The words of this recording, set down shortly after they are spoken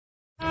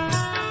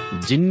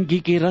जिंदगी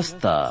के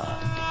रास्ता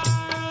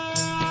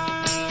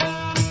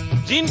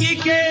जिंदगी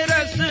के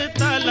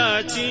रास्ता ला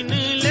चिन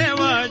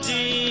लेवा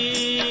जी,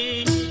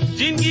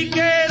 जिंदगी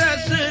के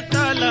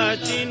रास्ता ला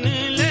चिन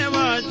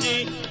लेवा जी,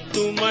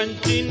 तू मन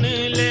चिन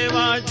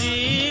लेवा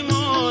जी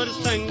मोर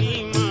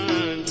संगी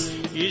मन,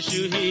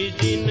 यीशु ही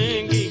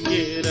जिंदगी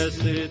के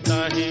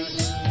रास्ता है।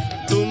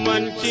 तू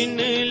मन चिन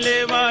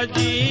लेवा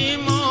जी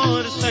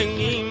मोर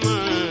संगी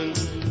मन,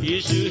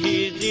 यीशु ही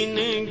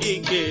जिंदगी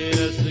के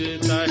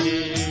रास्ता है।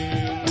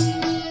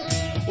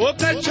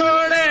 ओकर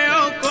छोड़े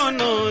ओ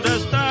कोनो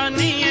रास्ता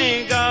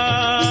निएगा,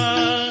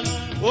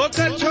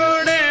 ओकर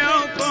छोड़े ओ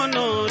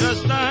कोनो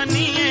रास्ता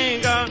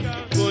निएगा,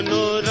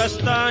 कोनो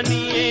रास्ता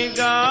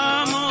निएगा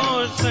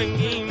मोर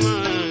संगी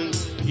मन,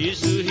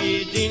 यीशु ही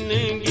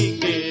जिंदगी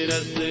के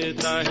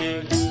रास्ता है।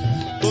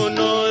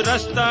 कोनो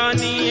रास्ता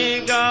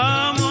निएगा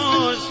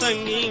मोर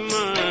संगी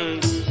मन,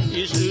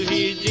 यीशु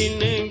ही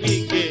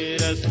जिंदगी के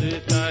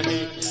रास्ता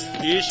है।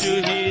 यीशु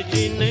ही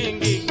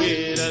जिंदगी के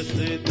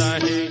रास्ता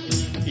है,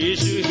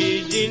 यीशु ही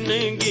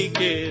जिंदगी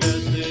के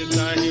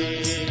रास्ता है।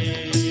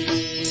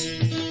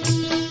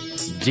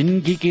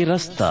 जिंदगी के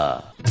रास्ता।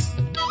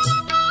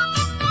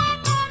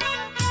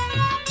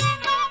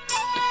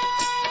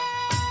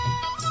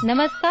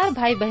 नमस्कार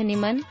भाई बहनी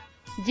मन,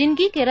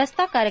 जिंदगी के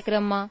रास्ता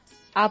कार्यक्रम में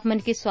आप मन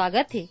के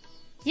स्वागत है।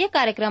 ये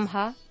कार्यक्रम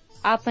हा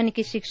आप मन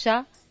की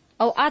शिक्षा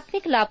और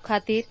आत्मिक लाभ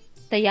खातिर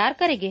तैयार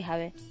करे गे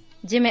हावे,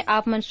 जिमे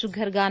आप मन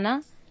सुघर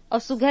गाना और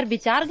सुघर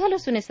विचार घलो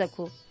सुने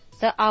सको।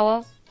 तो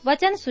आओ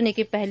वचन सुने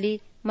के पहली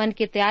मन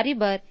के तैयारी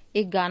बर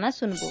एक गाना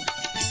सुनबो।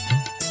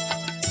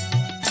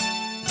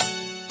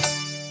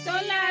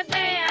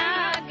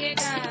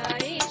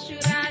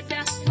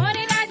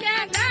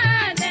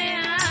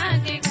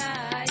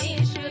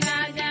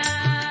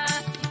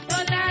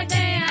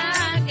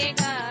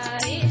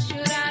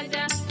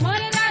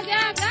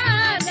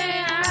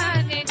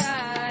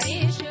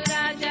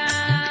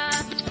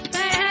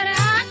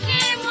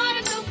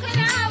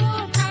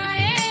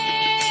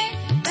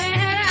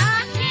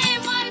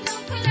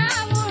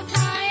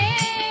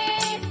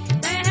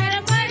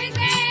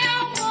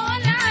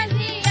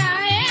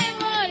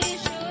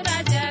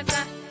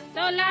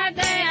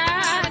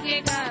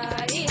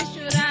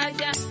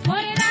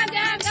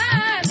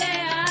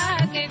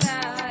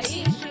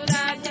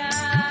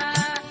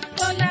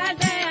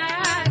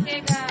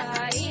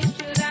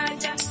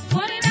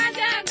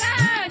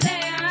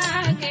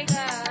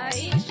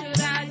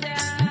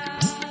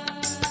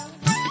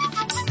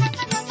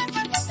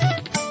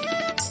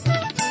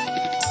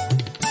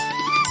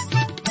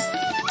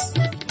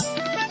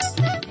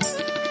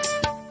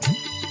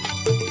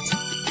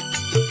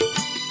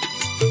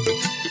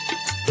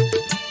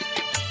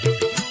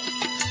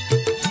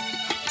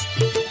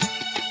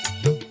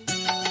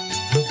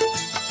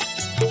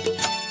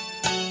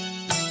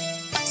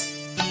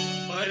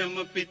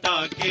 पिता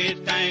के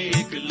तैं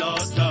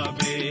इकलौता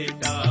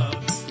बेटा,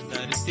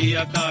 धरती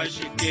आकाश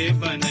के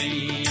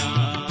बनैया।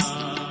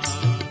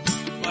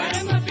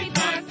 परम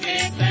पिता के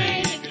तैं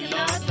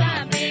इकलौता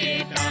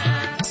बेटा,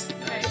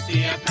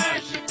 धरती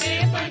आकाश के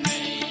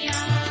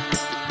बनैया।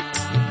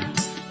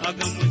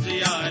 अगम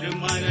उजियार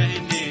में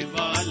रहने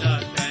वाला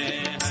तैं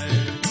है,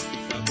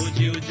 सब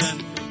जीव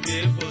जंतु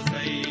के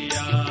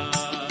पोसैया।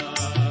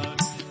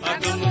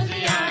 अगम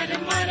उजियार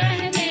में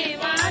रहने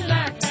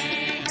वाला तैं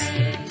है,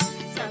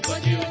 सब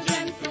जीव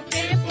जंतु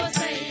के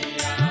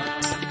पोसैया।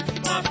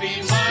 पापी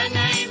मन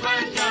नहीं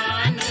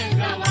बचान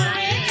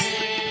गवाए,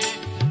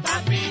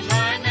 पापी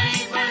मन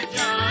नहीं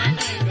बचान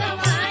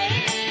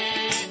गवाए,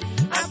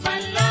 अपन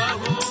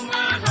लहू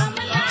में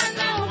हमला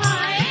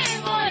नहाए।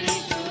 मोर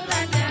यीशु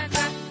राजा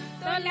का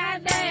तोला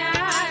दया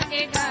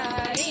के गा,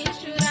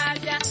 यीशु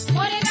राजा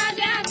मोर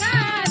राजा का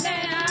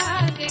दया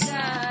के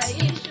गा,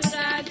 यीशु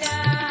राजा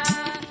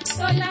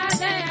तोला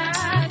दया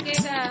के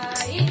गा,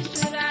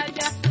 यीशु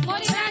राजा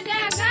मोर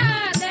राजा का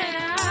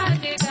दया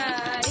के गा,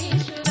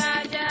 यीशु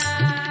राजा।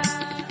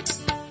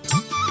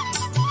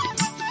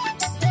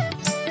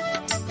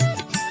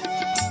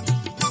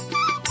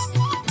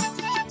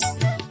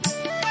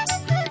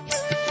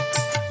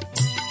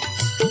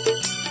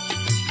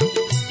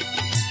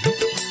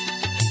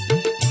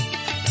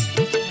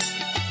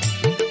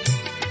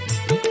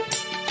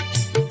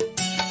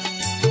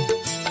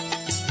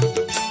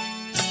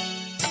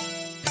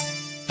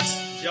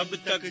 जब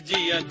तक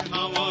जियत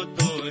हवो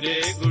तोरे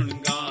गुण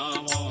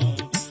गावो,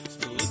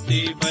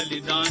 स्तुति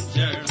बलिदान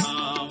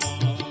चढ़ावो।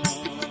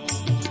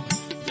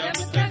 जब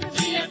तक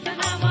जियत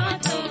हवो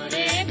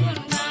तोरे गुण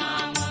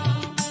गावो,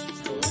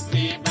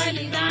 स्तुति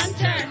बलिदान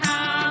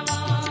चढ़ावो।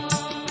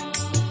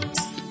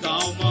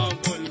 गाँव में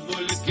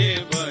बुलबुल के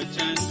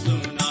वचन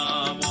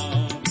सुनावो,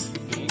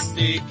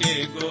 मुक्ति के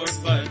गोट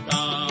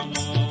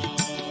बतावो।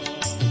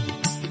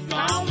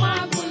 गाँव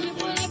में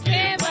बुलबुल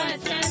के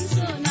वचन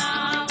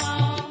सुनावो,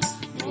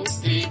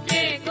 मुक्ति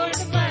के गुण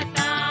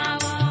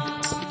बतावो।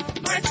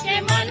 भटके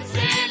मन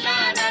से ला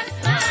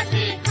रास्ता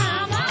दिखाओ।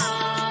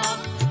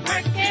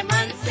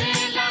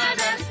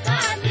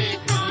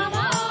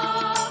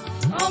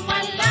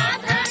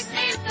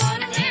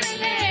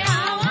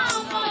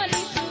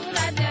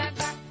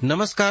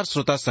 नमस्कार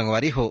श्रोता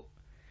संगवारी हो,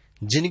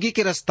 जिंदगी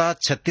के रास्ता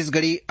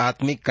छत्तीसगढ़ी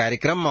आत्मिक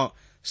कार्यक्रम में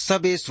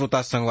सबे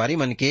श्रोता संगवारी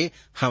मन के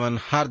हमन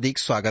हार्दिक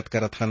स्वागत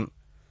करत हन।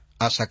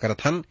 आशा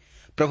करत हन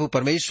प्रभु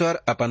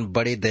परमेश्वर अपन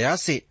बड़े दया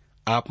से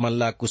आप मन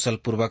ला कुशल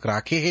पूर्वक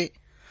राखे है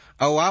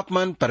और आप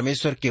मन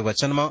परमेश्वर के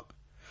वचन में,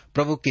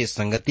 प्रभु के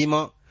संगति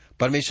में,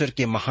 परमेश्वर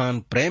के महान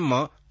प्रेम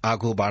में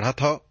आगू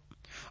बढ़त हो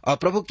और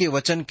प्रभु के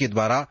वचन के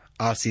द्वारा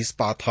आशीष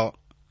पात हो।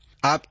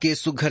 आपके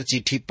सुघर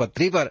चिट्ठी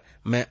पत्री पर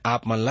मैं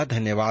आप मन ला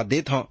धन्यवाद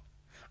देत हूँ।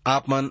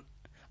 आप मन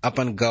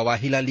अपन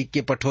गवाही ला लिख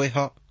के पठोए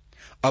हो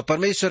और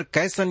परमेश्वर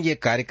कैसन ये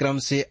कार्यक्रम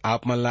से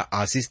आप मन ला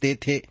आशीष देत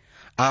थे,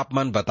 आप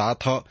मन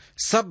बातात हो।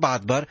 सब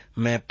बात पर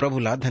मैं प्रभु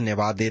ला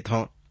धन्यवाद देत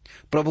हूँ।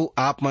 प्रभु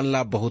आप मन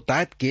ला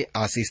बहुतायत के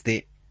आशीष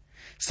दे।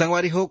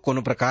 संगवारी हो,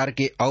 कोनो प्रकार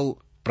के औ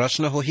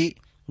प्रश्न हो ही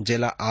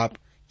जेला आप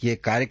ये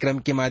कार्यक्रम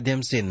के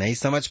माध्यम से नहीं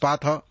समझ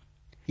पात हो,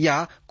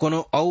 या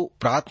कोनो औ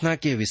प्रार्थना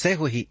के विषय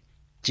हो ही,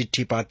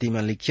 चिट्ठी पाती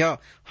में लिखिया,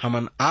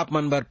 हमन आप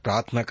मन बर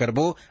प्रार्थना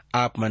करबो,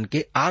 आप मन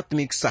के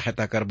आत्मिक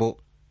सहायता करबो।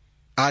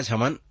 आज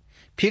हमन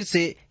फिर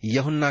से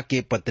यूहन्ना के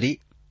पत्री,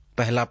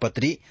 पहला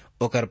पत्री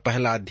ओकर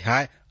पहला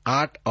अध्याय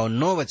 8 और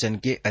 9 वचन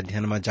के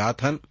अध्ययन में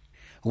जात हन।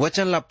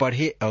 वचन ला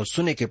पढ़े और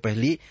सुने के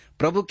पहली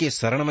प्रभु के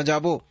शरण में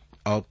जाबो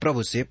और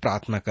प्रभु से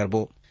प्रार्थना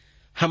करबो।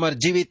 हमर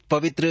जीवित,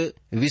 पवित्र,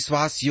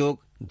 विश्वास योग,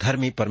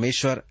 धर्मी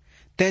परमेश्वर,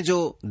 ते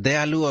जो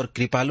दयालु और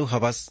कृपालु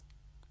हवस,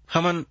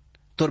 हमन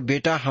तोर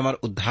बेटा हमर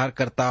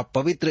उद्धारकर्ता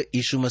पवित्र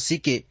यीशु मसीह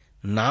के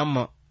नाम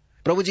में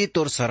प्रभु जी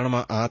तोर शरण में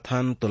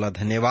आथन, तोला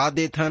धन्यवाद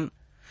देथन,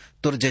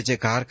 तोर जय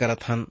जयकार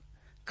करथन,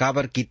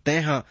 काबर की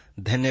तैहा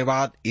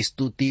धन्यवाद,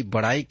 स्तुति,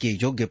 बड़ाई के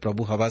योग्य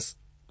प्रभु हवस।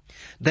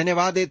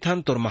 धन्यवाद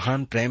देथन तोर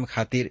महान प्रेम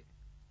खातिर,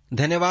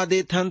 धन्यवाद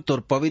देथन तोर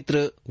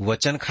पवित्र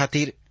वचन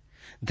खातिर,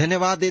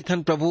 धन्यवाद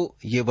देथन प्रभु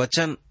ये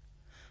वचन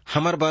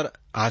हमर बर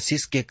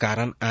आशीष के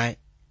कारण आए,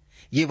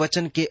 ये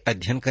वचन के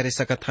अध्ययन करे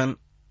सकत हन।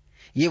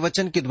 ये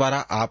वचन के द्वारा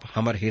आप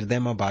हमर हृदय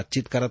में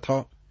बातचीत करत हो।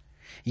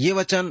 ये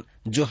वचन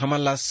जो हमन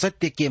ला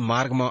सत्य के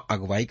मार्ग में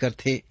अगुवाई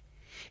करथे,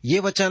 ये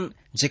वचन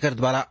जेकर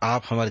द्वारा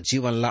आप हमर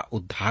जीवन ला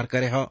उद्धार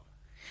करे हो।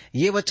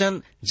 ये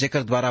वचन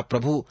जेकर द्वारा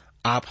प्रभु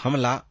आप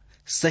हमला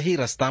सही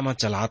रास्ता में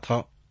चलात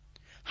हो।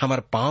 हमर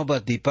पांव बर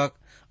दीपक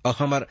और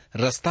हमर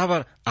रास्ता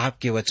बर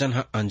आपके वचन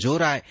ह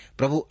अंजोर आए।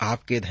 प्रभु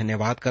आपके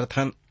धन्यवाद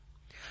करथन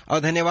और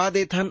धन्यवाद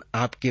देथन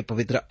आपके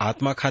पवित्र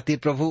आत्मा खातिर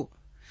प्रभु,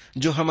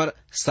 जो हमर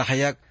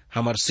सहायक,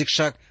 हमर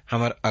शिक्षक,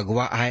 हमर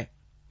अगुआ आए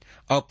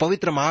और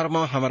पवित्र मार्ग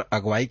में हमर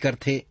अगुवाई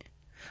करथे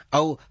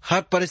और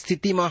हर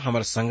परिस्थिति में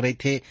हमर संग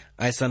रहिथे।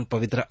 ऐसन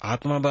पवित्र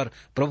आत्मा बर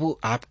प्रभु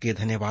आपके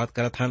धन्यवाद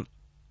करथन।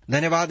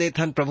 धन्यवाद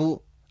देथन प्रभु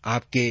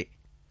आपके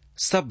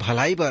सब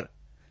भलाई बर,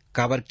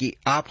 काबर की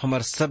आप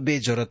हमर सब्बे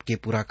जरूरत के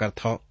पूरा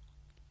करथो।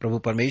 प्रभु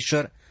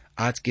परमेश्वर,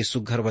 आज के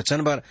सुघर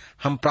वचन बर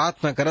हम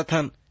प्रार्थना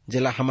करथन,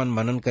 जेला हमन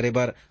मनन करे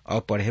बर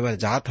और पढ़े बर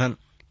जात हन।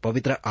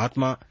 पवित्र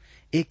आत्मा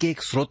एक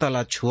एक श्रोता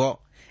ला छुओ,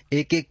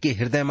 एक एक के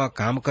हृदय में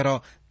काम करो,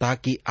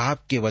 ताकि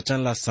आपके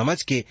वचन ला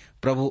समझ के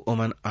प्रभु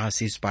ओमन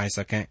आशीष पाए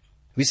सकें।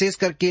 विशेष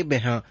करके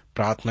मैं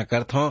प्रार्थना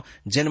करता हूँ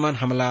जिन मन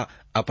हमला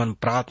अपन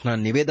प्रार्थना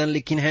निवेदन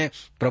लिखिन है,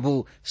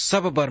 प्रभु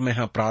सब बर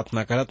मैं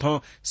प्रार्थना करता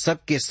हूँ,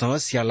 सबके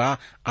समस्या ला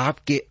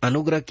आपके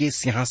अनुग्रह के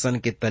सिंहासन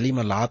के तली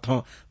में लात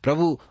हूँ।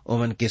 प्रभु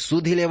ओमन के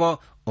सुधि लेवो,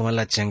 ओमन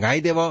ला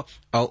चंगाई देवो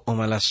और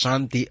ओमन ला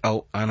शांति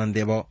और आनंद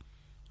देवो।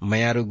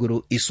 मयारु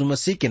गुरु यीशु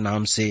मसीह के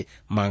नाम से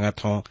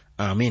मांगत हूँ,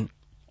 आमीन।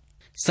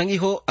 संगी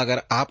हो,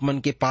 अगर आप मन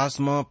के पास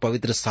में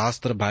पवित्र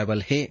शास्त्र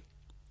बाइबल है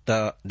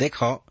तो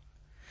देखो,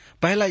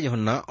 पहला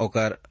यूहन्ना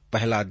ओकर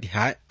पहला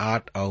अध्याय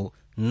 8 और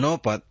 9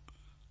 पद,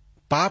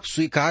 पाप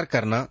स्वीकार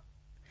करना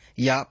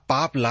या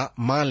पाप ला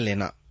मान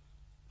लेना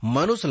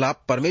मनुष्य ला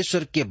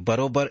परमेश्वर के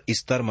बरोबर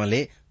स्तर में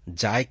ले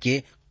जाए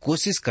के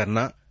कोशिश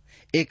करना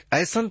एक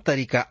ऐसा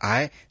तरीका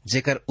आए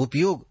जेकर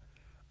उपयोग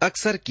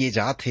अक्सर किए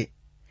जाते।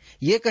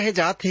 ये कहे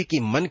जाते कि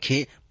मन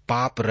के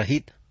पाप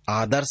रहित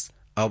आदर्श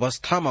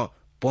अवस्था में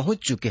पहुंच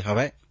चुके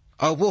हवे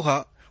और वो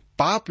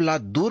पाप ला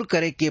दूर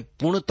करे के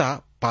पूर्णता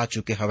पा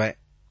चुके हवे।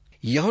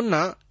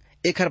 यूहन्ना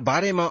एकर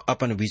बारे में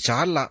अपन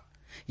विचार ला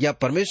या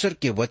परमेश्वर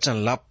के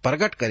वचन ला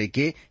प्रकट करे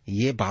के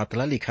ये बात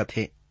ला लिखा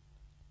थे।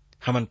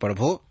 हमन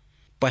पढ़बो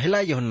पहला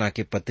यूहन्ना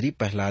के पत्री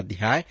पहला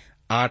अध्याय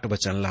 8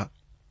 वचन ला।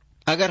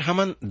 अगर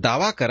हमन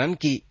दावा करन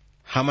कि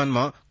हमन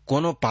में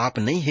कोनो पाप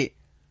नहीं है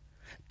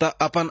त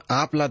अपन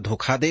आप ला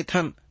धोखा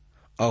देथन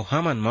और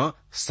हमन में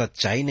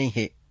सच्चाई नहीं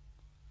है।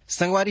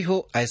 संगवारी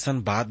हो,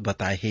 ऐसन बात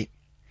बताए है,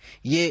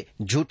 ये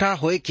झूठा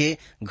होए के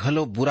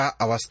घलो बुरा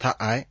अवस्था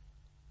आए।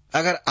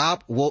 अगर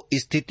आप वो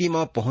स्थिति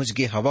में पहुंच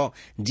गए हवो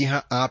जिहां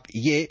आप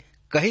ये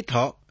कहित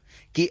हो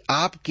कि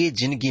आपके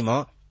जिंदगी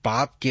में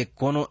पाप के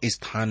कोनो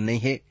स्थान नहीं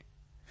है,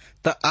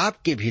 तो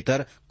आपके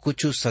भीतर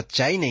कुछ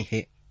सच्चाई नहीं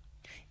है।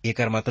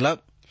 एकर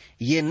मतलब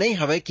ये नहीं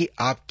हवे कि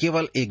आप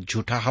केवल एक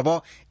झूठा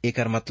हवो।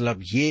 एकर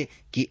मतलब ये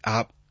कि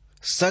आप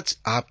सच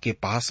आपके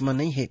पास में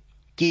नहीं है,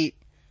 कि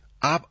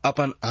आप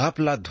अपन आप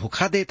ला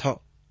धोखा देत हो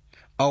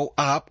और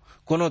आप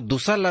कोनो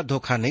दूसर ला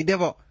धोखा नहीं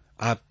देवो।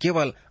 आप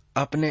केवल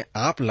अपने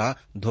आप ला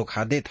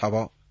धोखा देत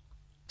हवो।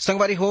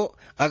 संगवारी हो,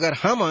 अगर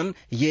हमन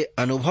ये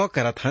अनुभव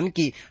करत हन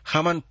कि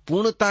हमन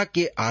पूर्णता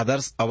के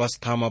आदर्श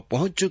अवस्था में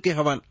पहुंच चुके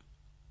हवन,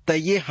 त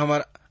ये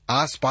हमार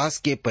आसपास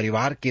के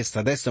परिवार के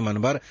सदस्य मन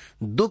बर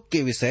दुख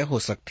के विषय हो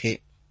सकते।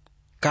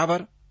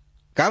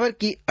 काबर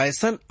की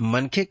ऐसन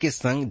मनखे के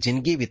संग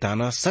जिंदगी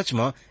बिताना सच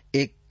में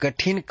एक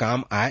कठिन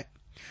काम आए,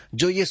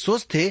 जो ये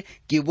सोचते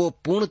कि वो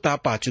पूर्णता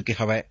पा चुके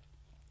हवै।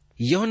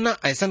 यूहन्ना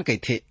ऐसन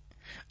कहथे,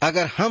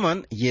 अगर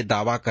हमन ये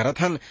दावा करत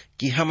हन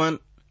कि हमन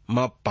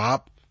म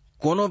पाप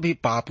कोनो भी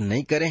पाप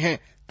नहीं करे हैं,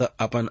 तो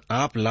अपन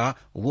आप ला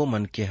वो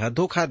मनखे ह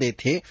धोखा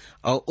देथे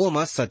और ओ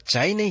म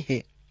सच्चाई नहीं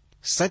है,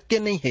 सत्य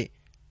नहीं है।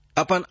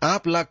 अपन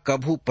आप ला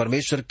कभू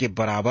परमेश्वर के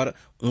बराबर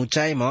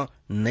ऊंचाई में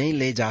नहीं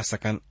ले जा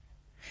सकन।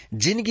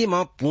 जिंदगी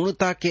में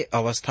पूर्णता के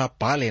अवस्था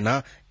पा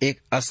लेना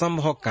एक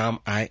असंभव काम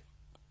आए।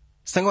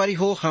 संगवारी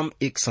हो, हम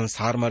एक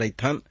संसार में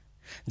रहथन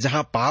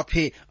जहाँ पाप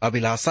है,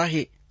 अभिलाषा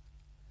है,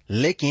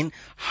 लेकिन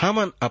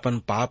हमन अपन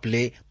पाप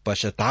ले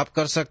पश्चाताप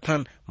कर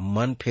सकथन,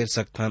 मन फेर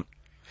सकथन,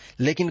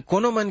 लेकिन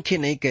कोनो मनखे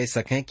नहीं कह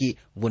सके कि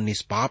वो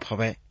निष्पाप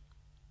हवै।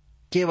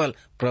 केवल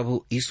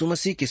प्रभु यीशु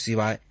मसीह के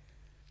सिवाय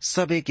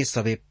सबे के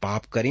सबे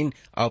पाप करिन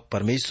और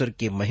परमेश्वर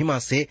की महिमा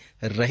से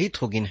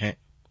रहित हो गिन हैं।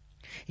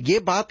 ये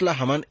बात ला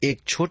हमन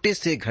एक छोटे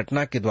से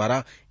घटना के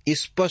द्वारा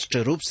स्पष्ट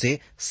रूप से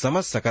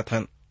समझ सकत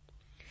हन।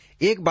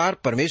 एक बार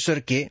परमेश्वर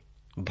के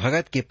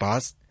भगत के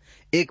पास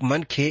एक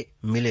मनखे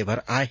मिले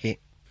भर आए है।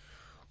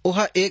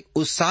 वह एक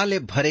उत्साह ले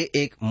भरे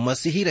एक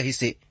मसीही रही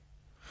से।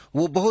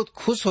 वो बहुत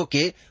खुश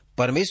होके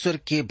परमेश्वर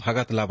के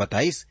भगत ला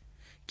बताइस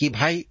कि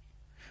भाई,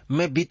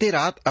 मैं बीते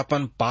रात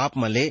अपन पाप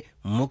मले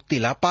मुक्ति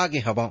ला पागे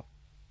हवा।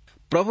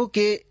 प्रभु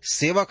के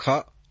सेवक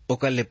ह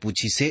ओकर ले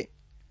पूछी से,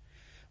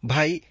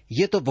 भाई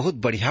ये तो बहुत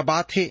बढ़िया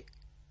बात है,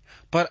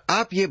 पर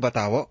आप ये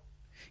बताओ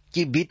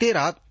कि बीते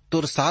रात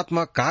तुर साथ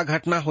में का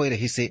घटना हो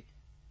रही से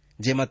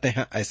जे मत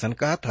तेहा ऐसन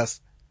कहत हस।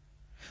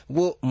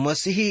 वो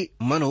मसीही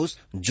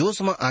मनुष्य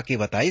जोश में आके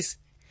बताइस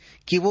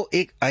कि वो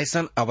एक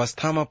ऐसन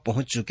अवस्था में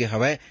पहुंच चुके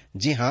हवे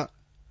जी हाँ,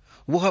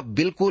 वह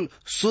बिल्कुल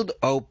शुद्ध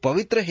और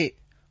पवित्र है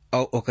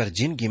और ओकर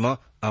जिंदगी में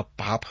अब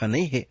पाप है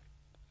नहीं है।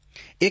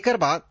 एकर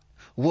बाद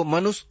वो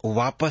मनुष्य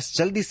वापस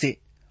चल दी से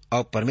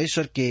और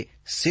परमेश्वर के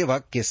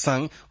सेवक के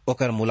संग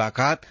ओकर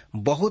मुलाकात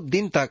बहुत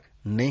दिन तक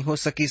नहीं हो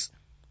सकिस।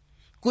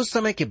 कुछ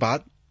समय के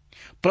बाद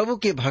प्रभु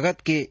के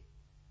भगत के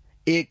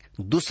एक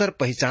दूसर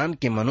पहचान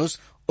के मनुष्य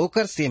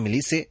ओकर से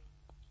मिली से।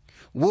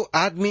 वो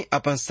आदमी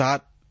अपन साथ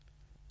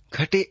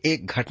घटे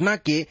एक घटना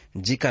के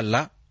जिक्र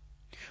ला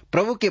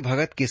प्रभु के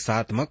भगत के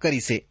साथ में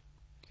करी से।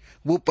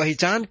 वो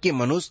पहचान के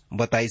मनुष्य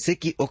बताई से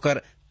कि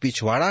ओकर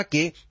पिछवाड़ा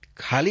के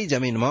खाली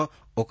जमीन में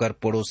ओकर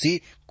पड़ोसी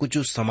कुछ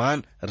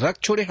सामान रख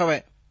छोड़े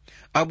हवे।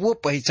 अब वो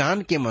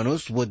पहचान के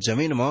मनुष्य वो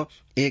जमीन में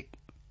एक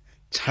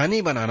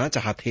छानी बनाना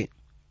चाहते,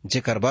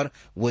 जेकर बर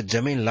वो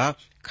जमीन ला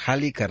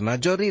खाली करना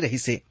जरूरी रही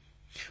से।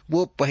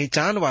 वो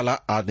पहचान वाला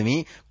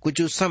आदमी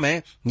कुछ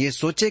समय ये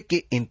सोचे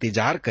के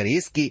इंतजार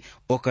करीस कि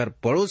ओकर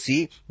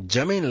पड़ोसी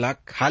जमीन ला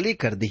खाली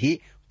कर दी,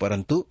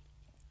 परंतु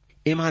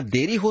एमा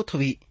देरी होत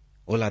हुई।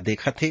 ओला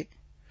देखा थे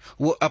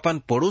वो अपन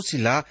पड़ोसी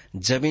ला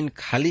जमीन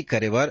खाली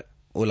करे बर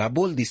ओला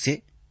बोल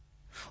दिसे।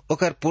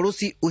 ओकर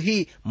पड़ोसी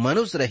वही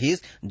मनुष्य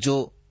रहीस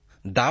जो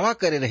दावा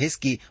करे रहीस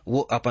कि वो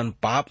अपन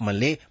पाप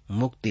मले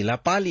मुक्ति ला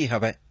पाली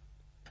हवे।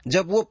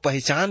 जब वो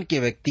पहचान के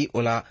व्यक्ति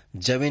ओला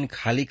जमीन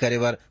खाली करे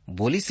बर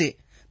बोली से,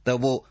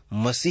 तब वो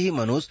मसीही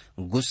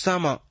मनुष्य गुस्सा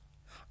में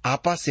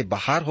आपा से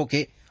बाहर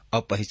होके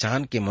और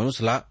पहचान के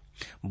मनुष्य ला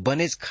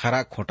बनेज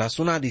खरा खोटा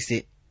सुना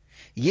दिसे।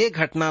 ये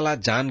घटना ला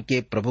जान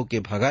के प्रभु के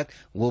भगत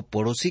वो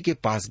पड़ोसी के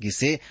पास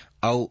गिसे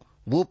और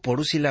वो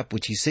पड़ोसी ला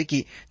पूछी से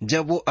कि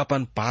जब वो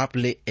अपन पाप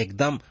ले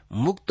एकदम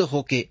मुक्त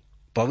होके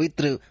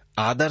पवित्र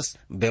आदर्श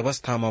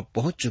व्यवस्था में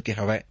पहुंच चुके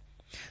हवे,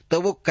 तो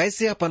वो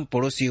कैसे अपन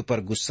पड़ोसी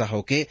ऊपर गुस्सा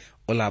होके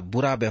ओला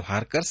बुरा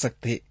व्यवहार कर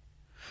सकते।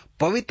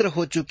 पवित्र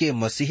हो चुके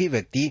मसीही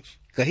व्यक्ति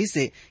कही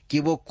से कि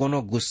वो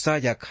कोनो गुस्सा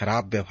या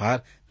खराब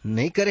व्यवहार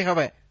नहीं करे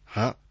हवे।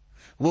 हाँ,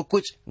 वो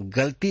कुछ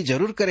गलती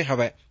जरूर करे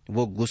हवे।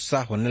 वो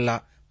गुस्सा होने ला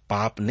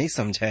पाप नहीं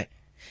समझे,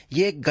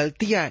 ये एक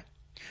गलती है।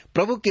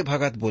 प्रभु के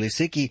भगत बोले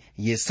से कि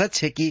ये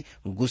सच है कि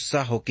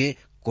गुस्सा होके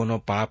कोनो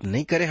पाप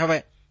नहीं करे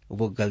हवे।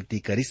 वो गलती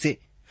करी से।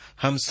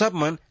 हम सब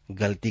मन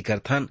गलती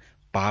करथन,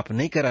 पाप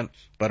नहीं करन,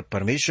 पर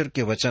परमेश्वर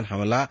के वचन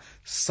हमला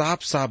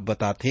साफ साफ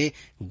बताते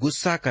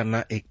गुस्सा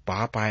करना एक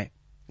पाप है,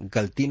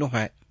 गलती नो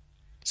है।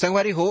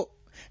 संगवारी हो,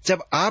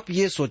 जब आप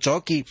ये सोचो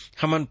कि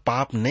हमन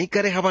पाप नहीं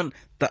करे हवन,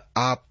 तो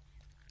आप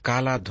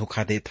काला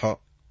धोखा देत हो।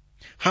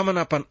 हमन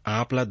अपन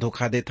आप ला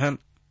धोखा देथन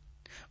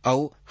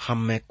और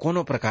हम में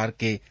कोनो प्रकार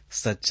के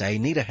सच्चाई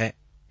नहीं रहे।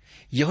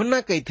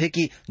 यूहन्ना कहते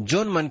कि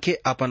जोन मनखे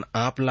अपन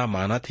आप ला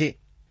माना थे,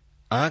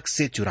 आंख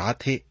से चुरा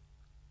थे,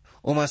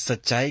 उमा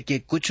सच्चाई के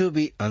कुछ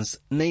भी अंश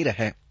नहीं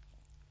रहे।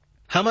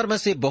 हमर में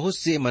से बहुत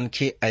से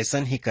मनखे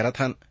ऐसन ही करत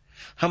हन।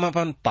 हम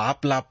अपन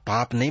पाप ला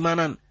पाप नहीं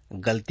मानन,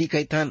 गलती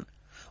कहथन,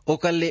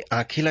 ओकर ले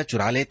आंखी ला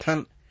चुरा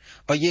लेथन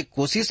और ये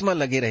कोशिश में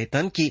लगे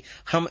रहतन कि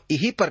हम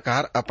यही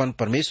प्रकार अपन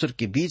परमेश्वर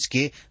के बीच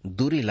के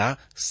दूरी ला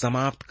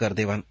समाप्त कर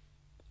देवन।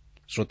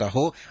 श्रोता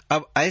हो,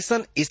 अब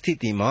ऐसन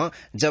स्थिति में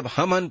जब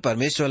हमन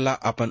परमेश्वर ला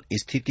अपन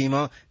स्थिति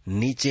में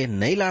नीचे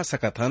नहीं ला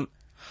सकत हन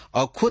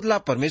और खुद ला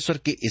परमेश्वर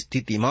की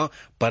स्थिति में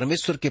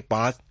परमेश्वर के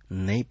पास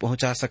नहीं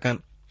पहुंचा सकन,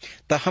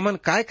 तो हमन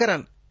काय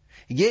करन?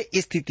 ये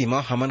स्थिति में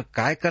हमन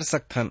काय कर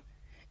सकथन?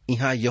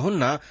 यहाँ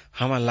यूहन्ना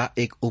हमन ला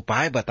एक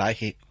उपाय बताए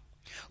है।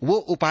 वो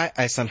उपाय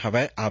ऐसा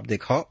हवे, आप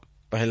देखो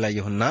पहला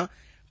यूहन्ना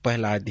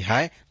पहला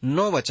अध्याय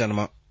 9 वचन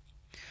में,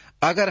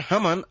 अगर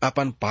हमन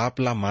अपन पाप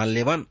ला मान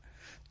लेवन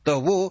तो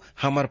वो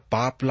हमर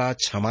पाप ला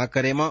क्षमा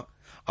करे में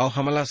और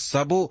हमला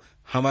सबो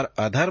हमर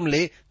अधर्म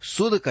ले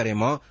शुद्ध करे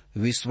में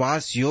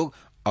विश्वास योग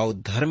और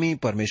धर्मी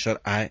परमेश्वर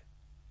आए।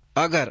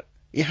 अगर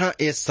यहाँ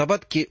ए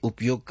शब्द के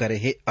उपयोग करे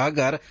है,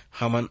 अगर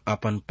हमन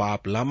अपन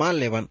पाप ला मान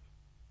लेवन,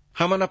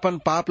 हमन अपन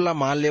पाप ला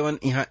मान लेवन,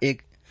 यहाँ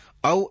एक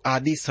औ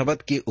आदि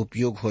शब्द के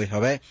उपयोग होय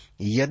हवे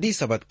यदि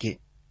शब्द के।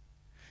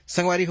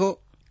 संगवारी हो,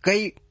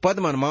 कई पद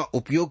मन में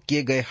उपयोग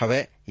किए गए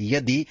हवे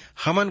यदि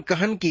हमन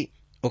कहन की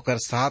ओकर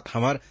साथ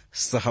हमर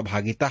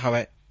सहभागिता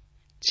हवे।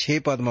 6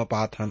 पद में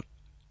पात हन,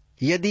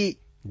 यदि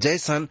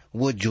जैसन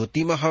वो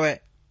ज्योति में हवे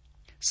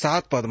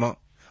 7 पद में,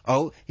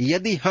 और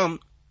यदि हम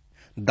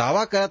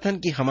दावा करत हन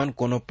कि हमन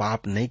कोनो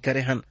पाप नहीं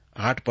करे हन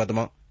 8 पद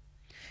में।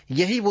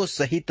 यही वो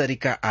सही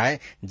तरीका आए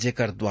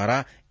जेकर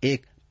द्वारा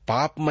एक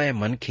पापमय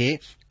मनखे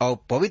और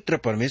पवित्र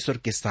परमेश्वर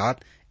के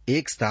साथ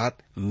एक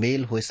साथ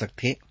मेल हो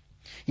सकते।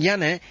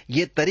 यानी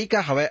ये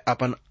तरीका हवे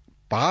अपन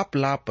पाप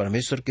ला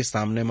परमेश्वर के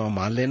सामने में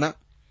मान लेना,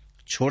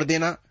 छोड़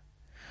देना,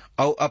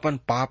 और अपन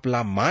पाप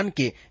ला मान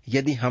के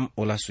यदि हम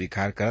ओला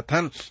स्वीकार करत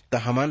हन तो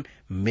हमन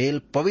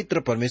मेल पवित्र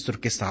परमेश्वर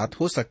के साथ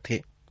हो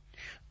सकते।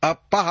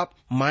 अब पाप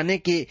माने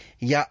के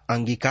या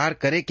अंगीकार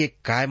करे के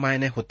काय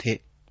मायने होथे?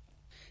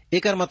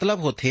 एकर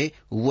मतलब होथे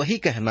वही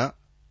कहना,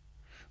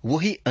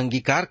 वही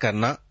अंगीकार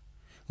करना,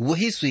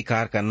 वही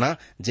स्वीकार करना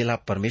जिला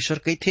परमेश्वर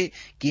कहथे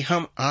कि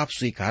हम आप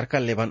स्वीकार कर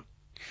लेवन।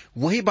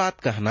 वही बात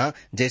कहना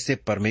जैसे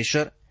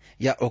परमेश्वर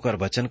या ओकर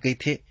वचन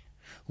कहथे,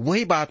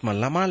 वही बात मन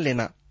ला मान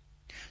लेना।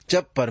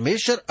 जब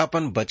परमेश्वर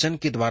अपन वचन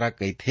के द्वारा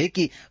कहथे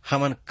कि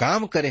हमन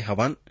काम करे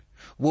हवन,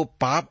 वो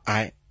पाप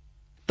आए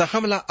तो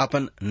हमला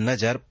अपन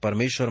नजर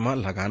परमेश्वर में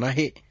लगाना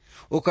है,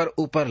 ओकर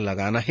ऊपर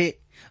लगाना है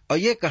और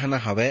ये कहना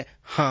हवे,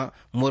 हाँ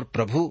मोर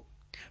प्रभु,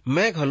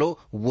 मैं घलो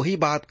वही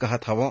बात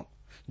कहत हवो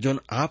जोन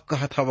आप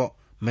कहत हवो,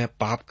 मैं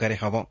पाप करे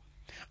हवो।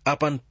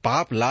 अपन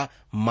पाप ला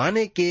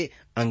माने के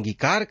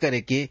अंगीकार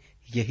करे के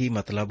यही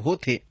मतलब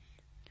होथे।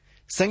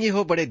 संगी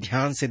हो, बड़े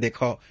ध्यान से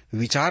देखो,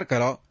 विचार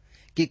करो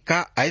कि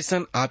का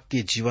ऐसन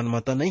आपके जीवन में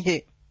तो नहीं है?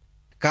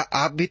 का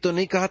आप भी तो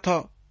नहीं कहत हो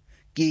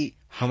कि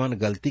हमन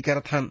गलती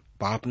करत हन,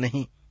 पाप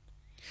नहीं?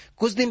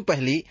 कुछ दिन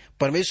पहले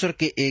परमेश्वर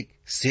के एक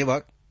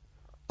सेवक,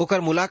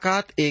 ओकर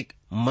मुलाकात एक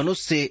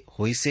मनुष्य से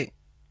हुई से,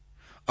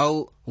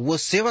 और वो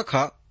सेवक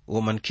हा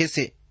वो मनखे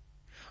से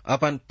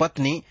अपन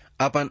पत्नी,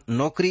 अपन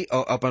नौकरी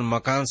और अपन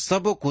मकान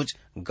सबो कुछ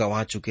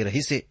गंवा चुके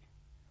रही से।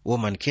 वो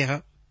मनखे हा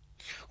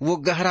वो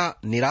गहरा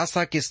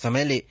निराशा के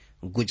समय ले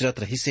गुजरत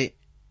रही से,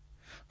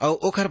 और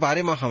ओकर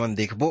बारे में हमन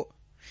देखबो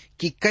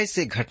कि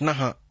कैसे घटना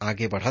हा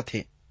आगे बढ़त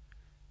है।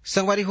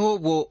 संगवारी हो,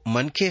 वो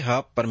मनखे हा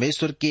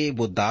परमेश्वर के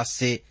वो दास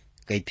से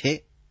कहथे,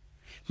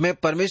 मैं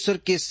परमेश्वर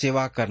के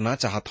सेवा करना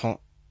चाहता हूं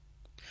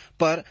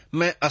पर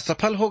मैं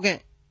असफल हो गए,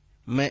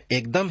 मैं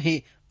एकदम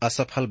ही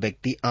असफल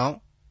व्यक्ति आऊं।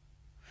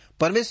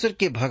 परमेश्वर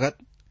के भगत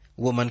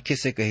वो मनखे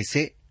से कही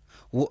से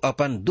वो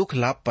अपन दुख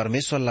ला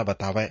परमेश्वर ला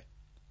बतावे।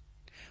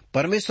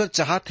 परमेश्वर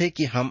चाहत है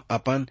कि हम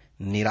अपन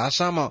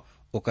निराशा में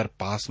ओकर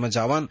पास में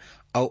जावन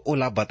और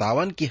ओला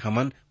बतावन कि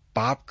हमन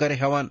पाप करे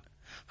हवन,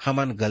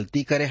 हमन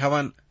गलती करे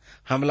हवन,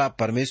 हमला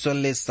परमेश्वर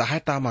ले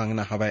सहायता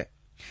मांगना हवे।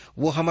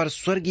 वो हमर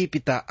स्वर्गीय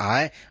पिता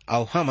आए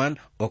और हमन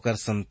ओकर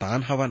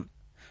संतान हवन।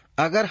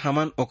 अगर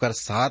हमन ओकर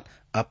साथ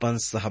अपन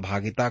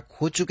सहभागिता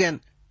खो चुकेन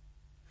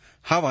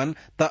हवन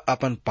त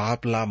अपन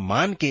पाप ला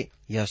मान के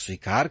या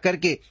स्वीकार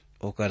करके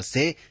ओकर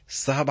से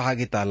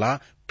सहभागिता ला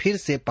फिर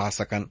से पा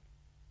सकन।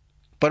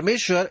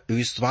 परमेश्वर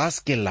विश्वास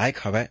के लायक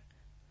हवे।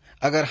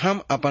 अगर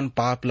हम अपन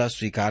पाप ला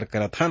स्वीकार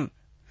करत हन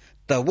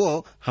त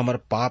वो हमर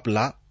पाप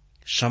ला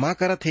क्षमा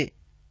करत है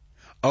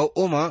और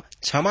ओमा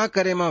क्षमा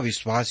करे में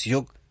विश्वास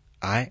योग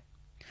आए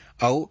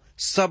और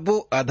सबो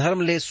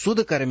अधर्म ले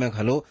शुद्ध करे में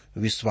घलो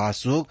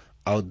विश्वास योग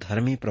और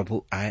धर्मी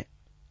प्रभु आए।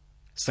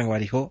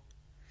 संगवारी हो,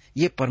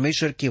 ये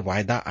परमेश्वर की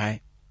वायदा आए।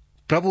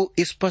 प्रभु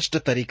स्पष्ट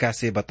तरीका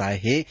से बताए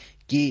है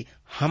कि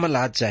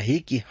हमला चाहिए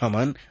कि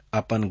हमन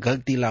अपन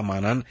गलती ला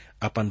मानन,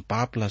 अपन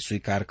पाप ला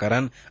स्वीकार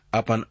करन,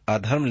 अपन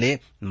अधर्म ले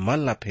मन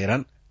ला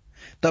फेरन,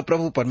 तब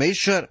प्रभु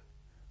परमेश्वर,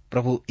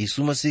 प्रभु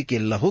यीशु मसीह के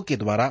लहू के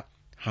द्वारा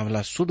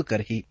हमला शुद्ध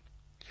करही,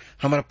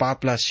 हमारा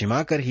पाप ला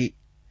क्षमा करही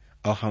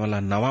और हमला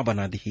नवा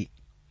बना दी।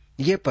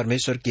 ये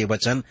परमेश्वर के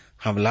वचन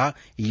हमला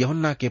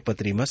यूहन्ना के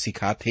पत्री में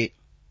सिखाथे।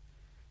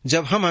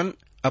 जब हमन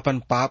अपन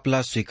पाप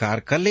ला स्वीकार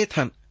कर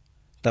लेथन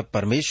तब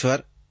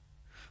परमेश्वर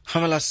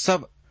हमला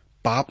सब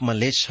पाप में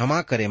ले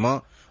क्षमा करे में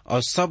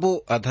और सबो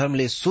अधर्म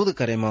ले शुद्ध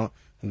करे में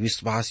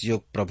विश्वास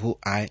योग प्रभु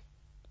आए।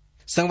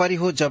 संगवारी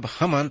हो, जब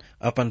हमन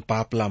अपन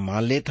पाप ला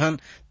मान लेथन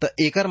त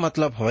एकर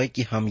मतलब है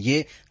कि हम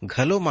ये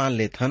घलो मान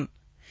लेथन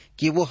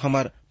कि वो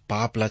हमर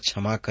पाप ला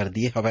क्षमा कर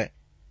दिए हवै,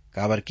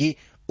 काबर कि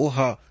ओह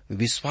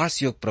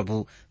विश्वास योग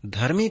प्रभु,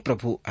 धर्मी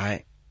प्रभु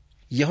आए।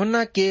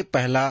 यूहन्ना के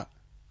पहला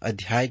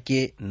अध्याय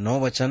के 9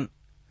 वचन,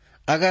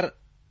 अगर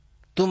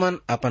तुमन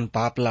अपन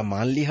पाप ला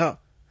मान लिह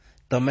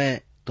तो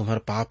मैं तुम्हार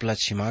पाप ला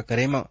क्षमा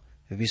करे म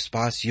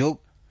विश्वास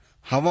योग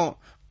हवो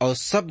और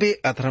सभ्य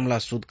अधर्म ला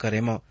शुद्ध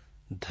करे म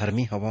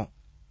धर्मी हवो।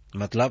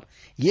 मतलब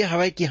ये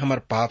हवै कि हमार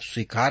पाप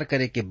स्वीकार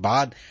करे के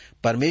बाद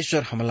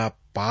परमेश्वर हमला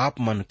पाप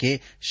मन के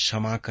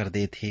क्षमा कर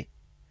दे थे,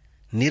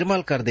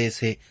 निर्मल कर दे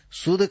थे,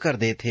 शुद्ध कर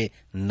दे थे,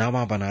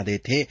 नवा बना दे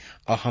थे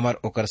और हमार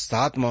ओकर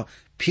साथ में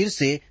फिर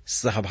से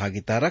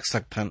सहभागिता रख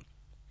सकथन।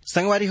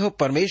 संगवारी हो,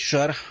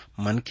 परमेश्वर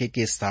मनखे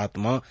के साथ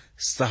में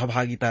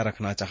सहभागिता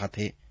रखना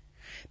चाहते।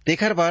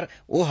 तेखर बार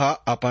ओह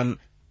अपन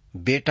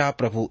बेटा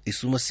प्रभु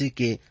यीशु मसीह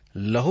के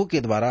लहू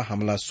के द्वारा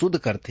हमला शुद्ध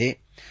करथे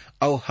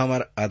और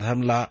हमार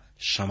अधर्म ला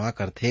क्षमा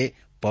करथे,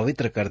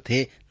 पवित्र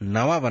करथे,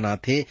 नवा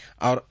बनाथे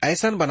और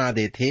ऐसन बना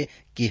देथे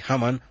कि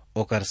हमन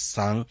ओकर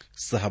संग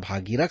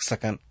सहभागी रख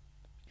सकन।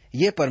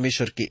 ये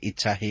परमेश्वर की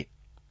इच्छा है।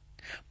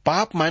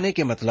 पाप माने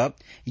के मतलब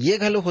ये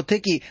घलो होथे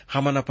कि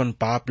हमन अपन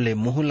पाप ले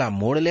मुंह ला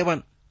मोड़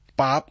लेवन।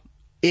 पाप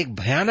एक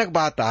भयानक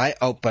बात आए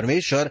और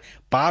परमेश्वर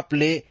पाप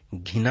ले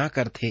घिना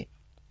करथे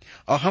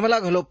और हमला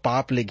घलो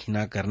पाप ले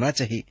घिना करना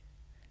चाहिए।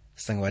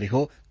 संगवारी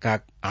हो, का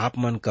आप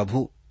मन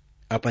कभू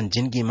अपन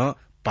जिंदगी में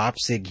पाप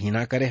से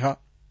घिना करे हा?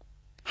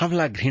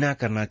 हमला घृणा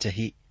करना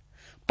चाहिए।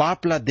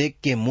 पाप ला देख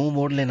के मुंह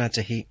मोड़ लेना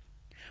चाहिए।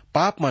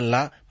 पाप मन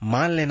ला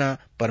मान लेना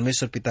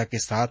परमेश्वर पिता के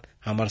साथ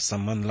हमार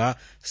संबंध ला,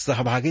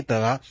 सहभागिता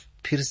ला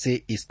फिर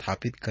से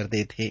स्थापित कर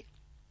दे थे।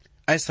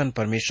 ऐसन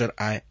परमेश्वर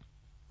आए,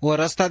 वो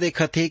रास्ता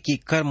देखा थे कि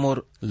कर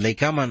मोर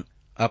लइका मन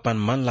अपन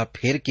मन ला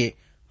फेर के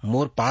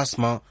मोर पास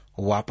में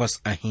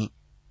वापस आही।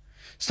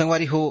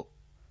 संगवारी हो,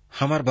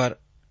 हमार बर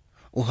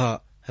वह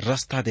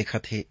रास्ता देखा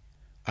थे।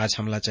 आज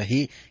हमला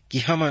चाहिए कि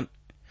हमन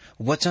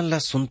वचन ला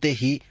सुनते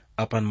ही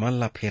अपन मन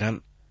ला फेरन,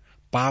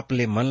 पाप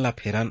ले मन ला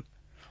फेरन,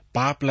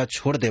 पाप ला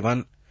छोड़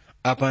देवन,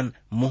 अपन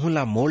मुंह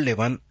ला मोड़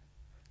लेवन।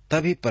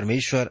 तभी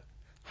परमेश्वर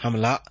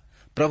हमला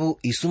प्रभु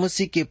यीशु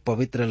मसीह के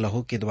पवित्र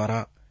लहू के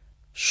द्वारा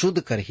शुद्ध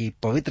करही,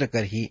 पवित्र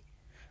करही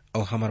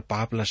और हमार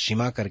पाप ला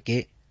क्षमा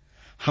करके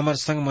हमार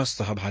संग में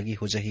सहभागी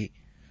हो जाही,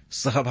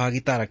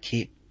 सहभागिता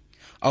रखी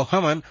और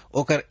हमन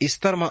ओकर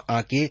स्तर में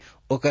आके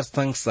ओकर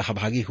संग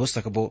सहभागी हो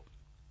सकबो।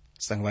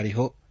 संगवारी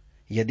हो,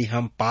 यदि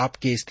हम पाप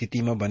के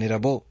स्थिति में बने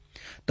रहो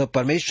तो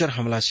परमेश्वर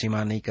हमला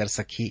क्षमा नहीं कर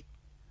सकी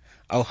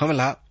और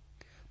हमला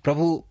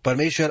प्रभु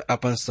परमेश्वर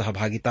अपन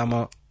सहभागिता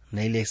में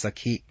नहीं ले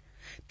सकी।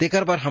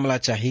 तेकर बर हमला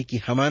चाहिए कि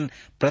हमन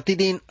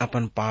प्रतिदिन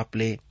अपन पाप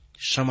ले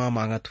क्षमा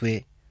मांगत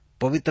हुए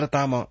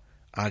पवित्रता में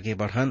आगे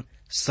बढ़न,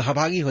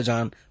 सहभागी हो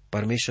जान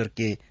परमेश्वर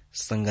के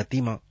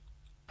संगति में।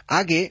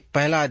 आगे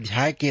पहला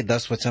अध्याय के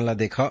 10 वचन ला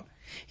देखा।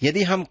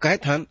 यदि हम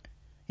कहथन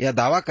या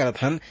दावा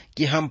करथन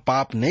कि हम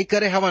पाप नहीं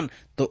करे हवन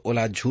तो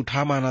ओला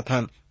झूठा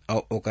मानथन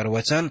और ओकर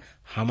वचन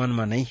हमन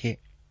में नहीं है।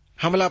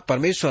 हमला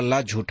परमेश्वर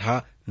ला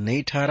झूठा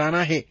नहीं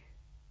ठहराना है।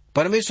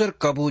 परमेश्वर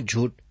कबू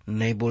झूठ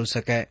नहीं बोल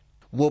सके।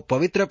 वो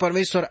पवित्र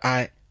परमेश्वर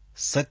आए,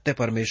 सत्य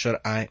परमेश्वर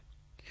आए।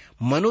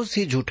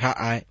 मनुष्य ही झूठा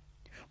आए,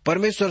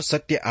 परमेश्वर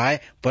सत्य आए,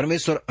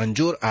 परमेश्वर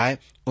अंजोर आए।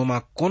 उमा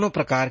कोनो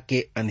प्रकार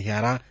के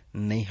अंधियारा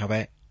नहीं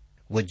हवै।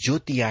 वो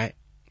ज्योति आए।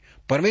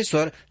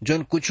 परमेश्वर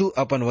जोन कुछ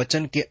अपन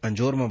वचन के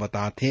अंजोर में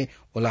बताते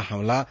ओला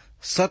हमला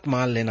सत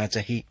मान लेना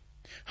चाहिए।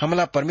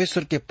 हमला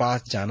परमेश्वर के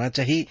पास जाना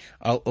चाहिए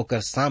और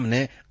ओकर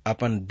सामने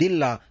अपन दिल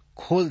ला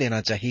खोल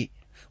देना चाहिए।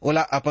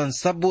 ओला अपन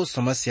सबो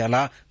समस्या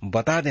ला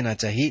बता देना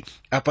चाहिए,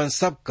 अपन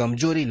सब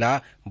कमजोरी ला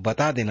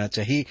बता देना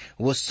चाहिए।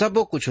 वो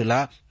सबो कुछ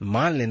ला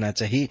मान लेना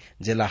चाहिए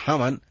जेला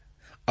हमन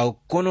और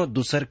कोनो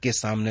दूसर के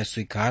सामने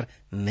स्वीकार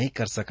नहीं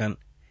कर सकन।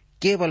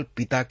 केवल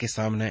पिता के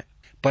सामने,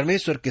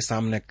 परमेश्वर के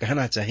सामने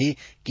कहना चाहिए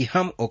कि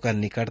हम ओकर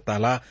निकटता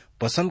ला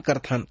पसंद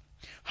करथन,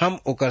 हम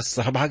ओकर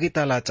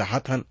सहभागिता ला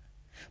चाहथन।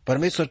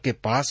 परमेश्वर के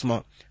पास में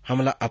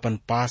हमला अपन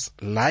पास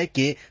लाए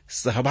के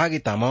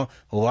सहभागिता में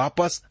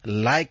वापस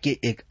लाए के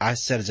एक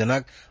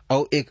आश्चर्यजनक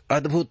और एक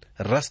अद्भुत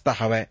रास्ता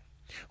हवै।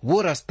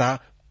 वो रास्ता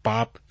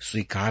पाप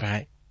स्वीकार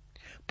आए,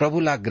 प्रभु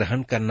ला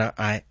ग्रहण करना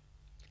आए।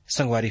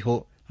 संगवारी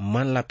हो,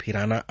 मन ला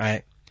फिराना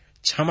आए,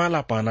 क्षमा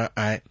ला पाना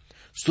आए,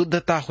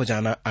 शुद्धता हो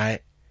जाना आए।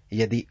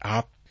 यदि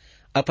आप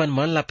अपन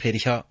मन ला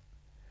फेरिह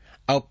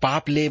और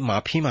पाप ले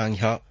माफी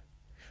मांगिह,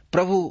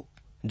 प्रभु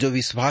जो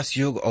विश्वास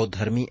योग और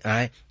धर्मी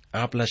आए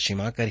आप ला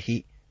क्षमा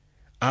करही,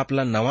 आप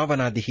ला नवा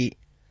बना दिही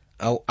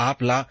और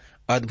आप ला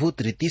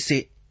अद्भुत रीति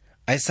से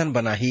ऐसन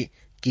बनाही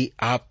कि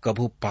आप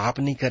कभू पाप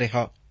नहीं करे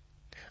हो।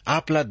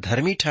 आप ला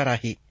धर्मी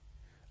ठहराही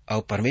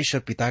और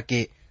परमेश्वर पिता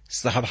के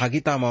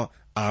सहभागिता में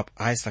आप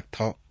आ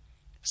सकते हो।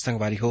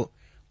 संगवारी हो,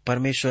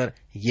 परमेश्वर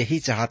यही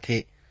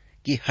चाहते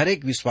कि हर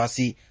एक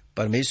विश्वासी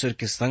परमेश्वर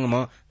के संग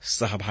में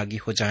सहभागी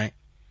हो जाए।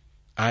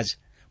 आज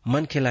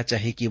मन खेला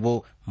चाहिए कि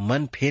वो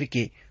मन फेर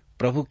के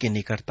प्रभु के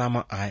निकटता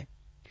में आए,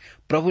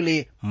 प्रभु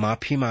ले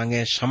माफी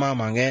मांगे, क्षमा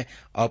मांगे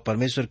और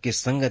परमेश्वर के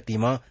संगति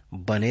में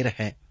बने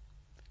रहे।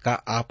 का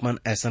आप मन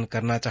ऐसा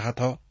करना चाहत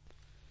हो?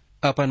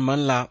 अपन मन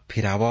ला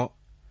फिरावो,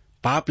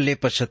 पाप ले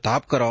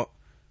पश्चाताप करो,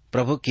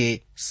 प्रभु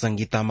के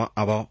संगीता में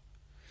आवो।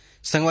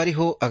 संगवारी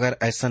हो, अगर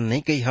ऐसा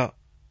नहीं कही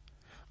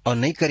और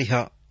नहीं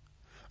करी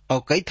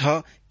और कही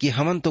था कि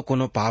हमन तो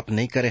कोनो पाप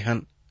नहीं करे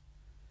हन,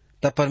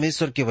 तब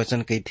परमेश्वर के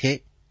वचन कही थे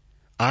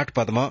 8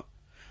 पद में,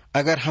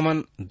 अगर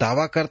हमन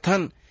दावा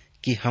करथन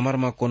कि हमर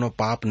में कोनो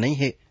पाप नहीं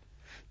है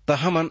तो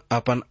हमन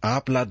अपन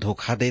आप ला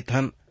धोखा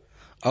देथन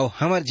और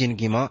हमर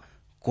जिंदगी में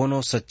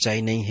कोनो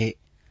सच्चाई नहीं है।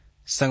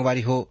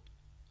 संगवारी हो,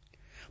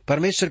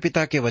 परमेश्वर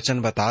पिता के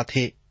वचन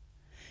बताते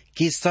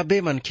कि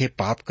सबे मनखे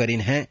पाप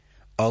करिन हैं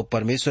और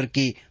परमेश्वर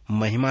की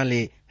महिमा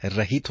ले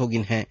रहित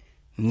होगिन हैं,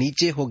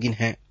 नीचे होगिन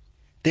हैं।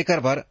 तेकर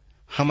बर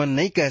हमन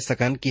नहीं कह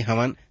सकन कि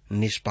हमन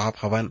निष्पाप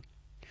हवन।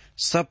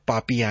 सब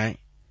पापी आए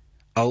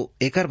और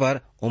एकर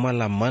बर उमन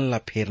ला मन ला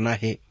फेरना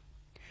है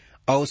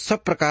और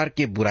सब प्रकार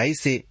के बुराई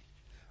से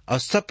और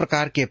सब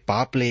प्रकार के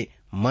पाप ले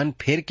मन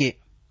फेर के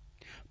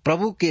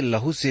प्रभु के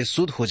लहू से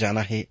शुद्ध हो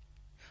जाना है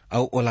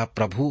और ओला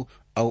प्रभु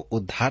और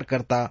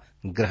उद्धारकर्ता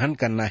ग्रहण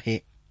करना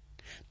है।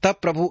 तब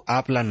प्रभु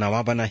आप ला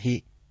नवा बना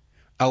ही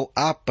और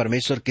आप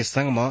परमेश्वर के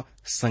संग में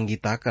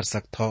संगीता कर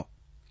सकथो।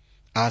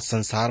 आज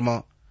संसार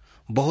में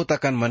बहुत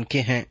अकन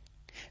मनखे हैं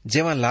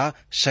जेमन ला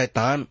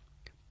शैतान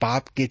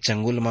पाप के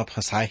चंगुल में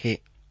फंसाए है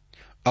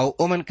और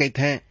ओमन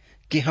कहते हैं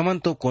कि हमन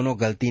तो कोनो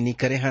गलती नहीं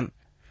करे हन,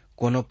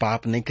 कोनो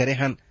पाप नहीं करे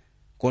हन,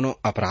 कोनो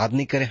अपराध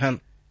नहीं करे हन,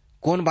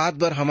 कौन बात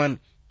बर हमन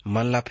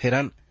मन ला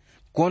फेरन,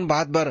 कौन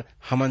बात बर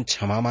हमन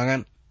क्षमा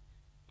मांगन,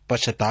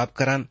 पश्चाताप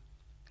करन।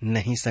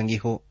 नहीं संगी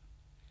हो,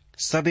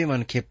 सबे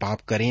मनखे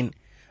पाप करेन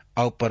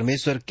और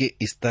परमेश्वर के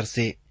स्तर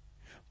से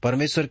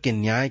परमेश्वर के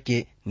न्याय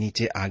के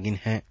नीचे आगिन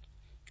हैं।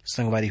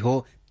 संगवारी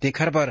हो,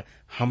 तेखर बर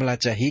हमला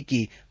चाहिए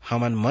कि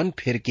हमन मन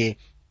फेर के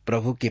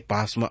प्रभु के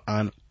पास में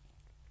आन।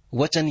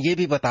 वचन ये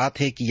भी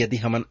बताते कि यदि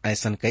हमन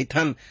ऐसन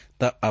कहीथन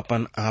त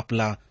अपन आप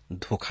ला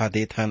धोखा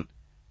देथन।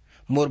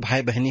 मोर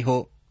भाई बहनी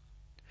हो,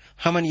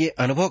 हमन ये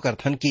अनुभव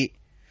करथन कि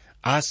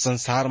आज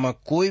संसार में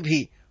कोई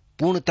भी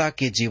पूर्णता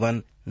के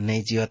जीवन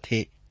नहीं जियत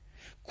है,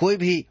 कोई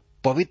भी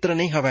पवित्र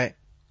नहीं हवै।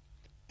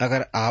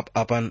 अगर आप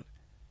अपन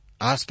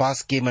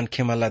आसपास के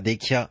मनखे मन ला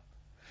देखिया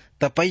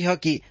त पइह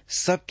कि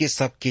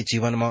सबके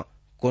जीवन में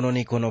कोनो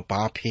न कोनो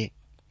पाप है।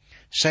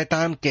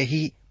 शैतान के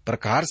ही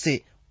प्रकार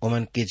से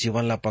ओमन के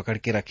जीवन ला पकड़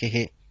के रखे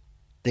है।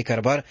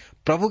 तेकर बर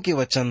प्रभु के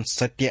वचन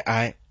सत्य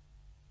आए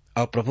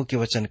और प्रभु के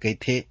वचन कही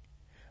थे,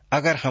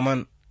 अगर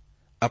हमन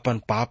अपन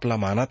पाप ला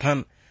मानत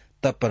हन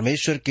तब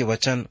परमेश्वर के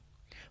वचन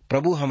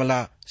प्रभु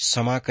हमला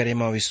क्षमा करे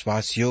में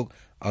विश्वास योग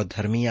और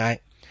धर्मी आए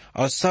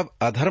और सब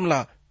अधर्म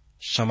ला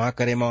क्षमा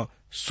करे में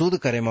शुद्ध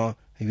करे में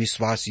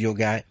विश्वास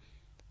योग्य आए।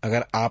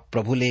 अगर आप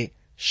प्रभु ले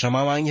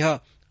क्षमा मांगिह,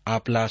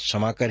 आप ला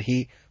क्षमा कर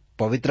ही,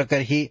 पवित्र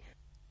कर ही,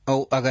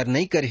 और अगर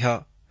नहीं करिह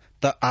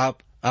तो आप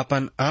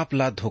अपन आप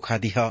ला धोखा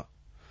दिह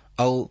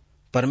और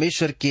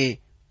परमेश्वर के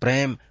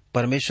प्रेम,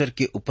 परमेश्वर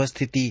की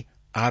उपस्थिति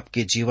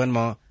आपके जीवन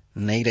में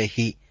नहीं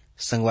रही।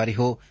 संगवारी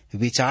हो,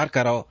 विचार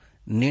करो,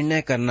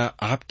 निर्णय करना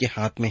आपके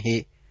हाथ में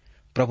है।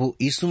 प्रभु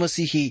यीशु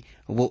मसीह ही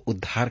वो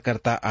उद्धार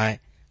करता आए,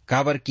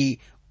 काबर की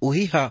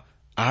वही हा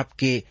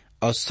आपके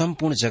और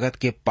संपूर्ण जगत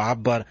के पाप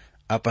बर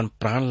अपन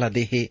प्राण ला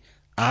दे है।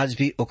 आज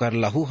भी ओकर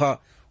लहू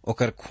हा,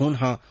 ओकर खून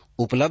हा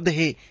उपलब्ध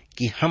है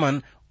कि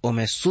हमन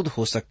ओमे शुद्ध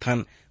हो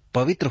सकथन,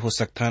 पवित्र हो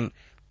सकथन।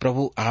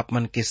 प्रभु आप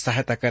मन के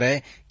सहायता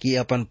करे कि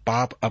अपन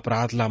पाप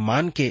अपराध ला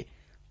मान के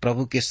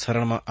प्रभु के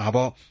शरण में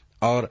आवो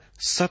और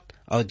सत्य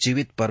और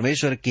जीवित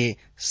परमेश्वर के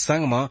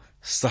संग में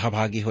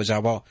सहभागी हो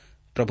जावो।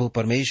 प्रभु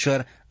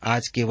परमेश्वर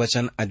आज के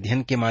वचन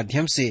अध्ययन के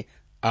माध्यम से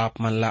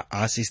आप मन ला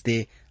आशीष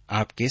दे,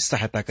 आपके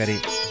सहायता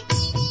करे।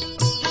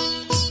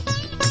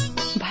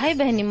 भाई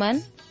बहनी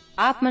मन,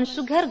 आप मन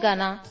सुघर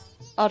गाना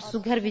और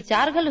सुघर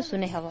विचार घलो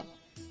सुने हवा।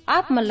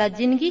 आप मन ला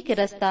जिंदगी के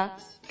रास्ता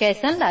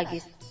कैसन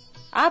लागिस?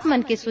 आप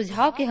मन के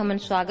सुझाव के हमन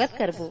स्वागत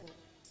करबो।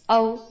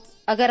 और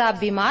अगर आप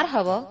बीमार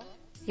हवा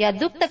या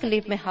दुख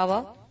तकलीफ में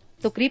हवा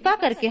तो कृपा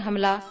करके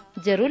हमला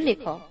जरूर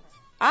लिखो।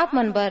 आप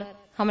मन बर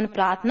हमन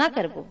प्रार्थना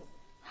करबो।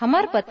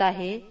 हमार पता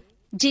है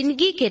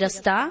जिंदगी के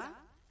रास्ता,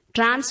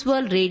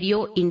 Trans World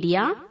radio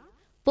India,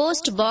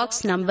 post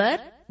box number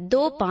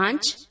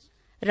 25,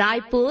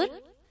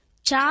 Raipur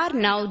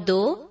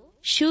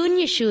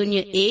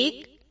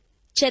 492001,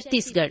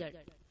 Chhattisgarh.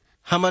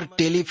 हमर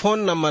टेलीफोन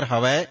नंबर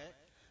हवै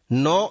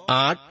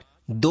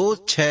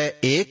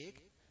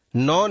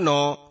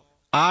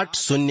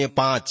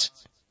 9826199805।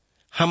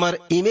 हमर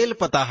ईमेल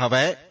पता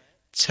हवै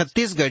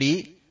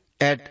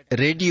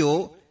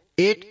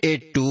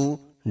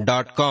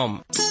chhattisgarhi@radio882.com।